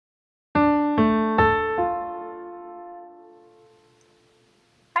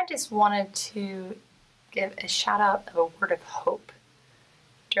just wanted to give a shout out of a word of hope.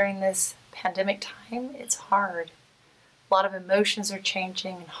 During this pandemic time, it's hard. A lot of emotions are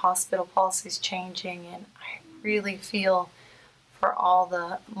changing and hospital policies changing, and I really feel for all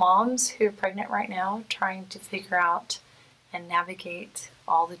the moms who are pregnant right now trying to figure out and navigate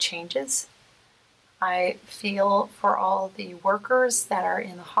all the changes. I feel for all the workers that are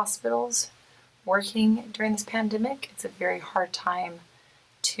in the hospitals working during this pandemic. It's a very hard time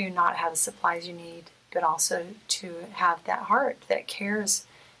to not have the supplies you need, but also to have that heart that cares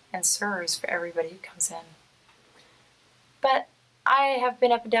and serves for everybody who comes in. But I have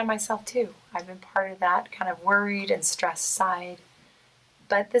been up and down myself too. I've been part of that kind of worried and stressed side.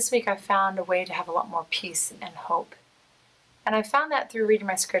 But this week I found a way to have a lot more peace and hope. And I found that through reading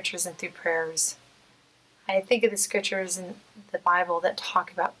my scriptures and through prayers. I think of the scriptures in the Bible that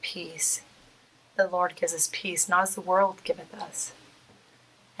talk about peace. The Lord gives us peace, not as the world giveth us.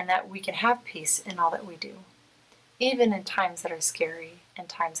 And that we can have peace in all that we do, even in times that are scary and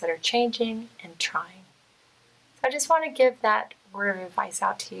times that are changing and trying. So I just want to give that word of advice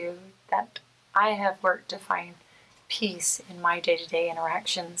out to you that I have worked to find peace in my day-to-day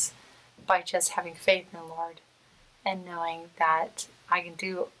interactions by just having faith in the Lord and knowing that I can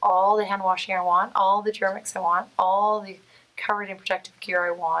do all the hand washing I want, all the Germ-X I want, all the covered in protective gear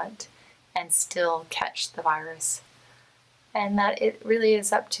I want, and still catch the virus. And that it really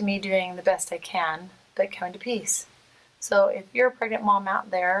is up to me doing the best I can, but coming to peace. So if you're a pregnant mom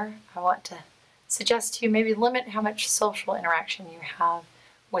out there, I want to suggest to you maybe limit how much social interaction you have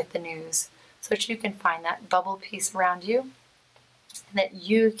with the news so that you can find that bubble peace around you and that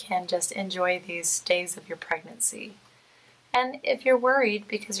you can just enjoy these days of your pregnancy. And if you're worried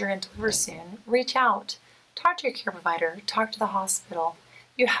because you're going to deliver soon, reach out. Talk to your care provider. Talk to the hospital.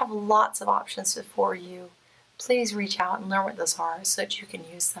 You have lots of options before you. Please reach out and learn what those are so that you can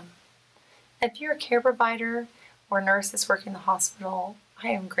use them. If you're a care provider or nurse that's working in the hospital, I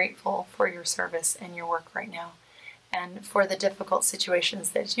am grateful for your service and your work right now and for the difficult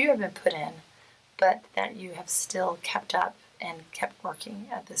situations that you have been put in, but that you have still kept up and kept working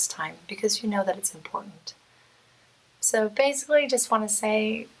at this time because you know that it's important. So basically, just want to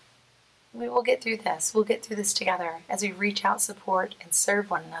say we will get through this. We'll get through this together as we reach out, support, and serve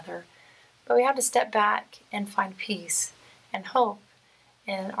one another. But we have to step back and find peace and hope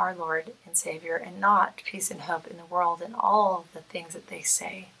in our Lord and Savior, and not peace and hope in the world and all of the things that they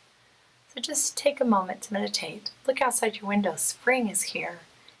say. So just take a moment to meditate. Look outside your window. Spring is here.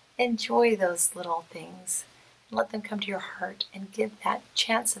 Enjoy those little things. Let them come to your heart and give that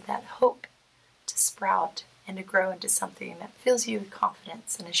chance of that hope to sprout and to grow into something that fills you with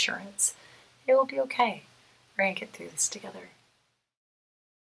confidence and assurance. It will be okay. We're going to get through this together.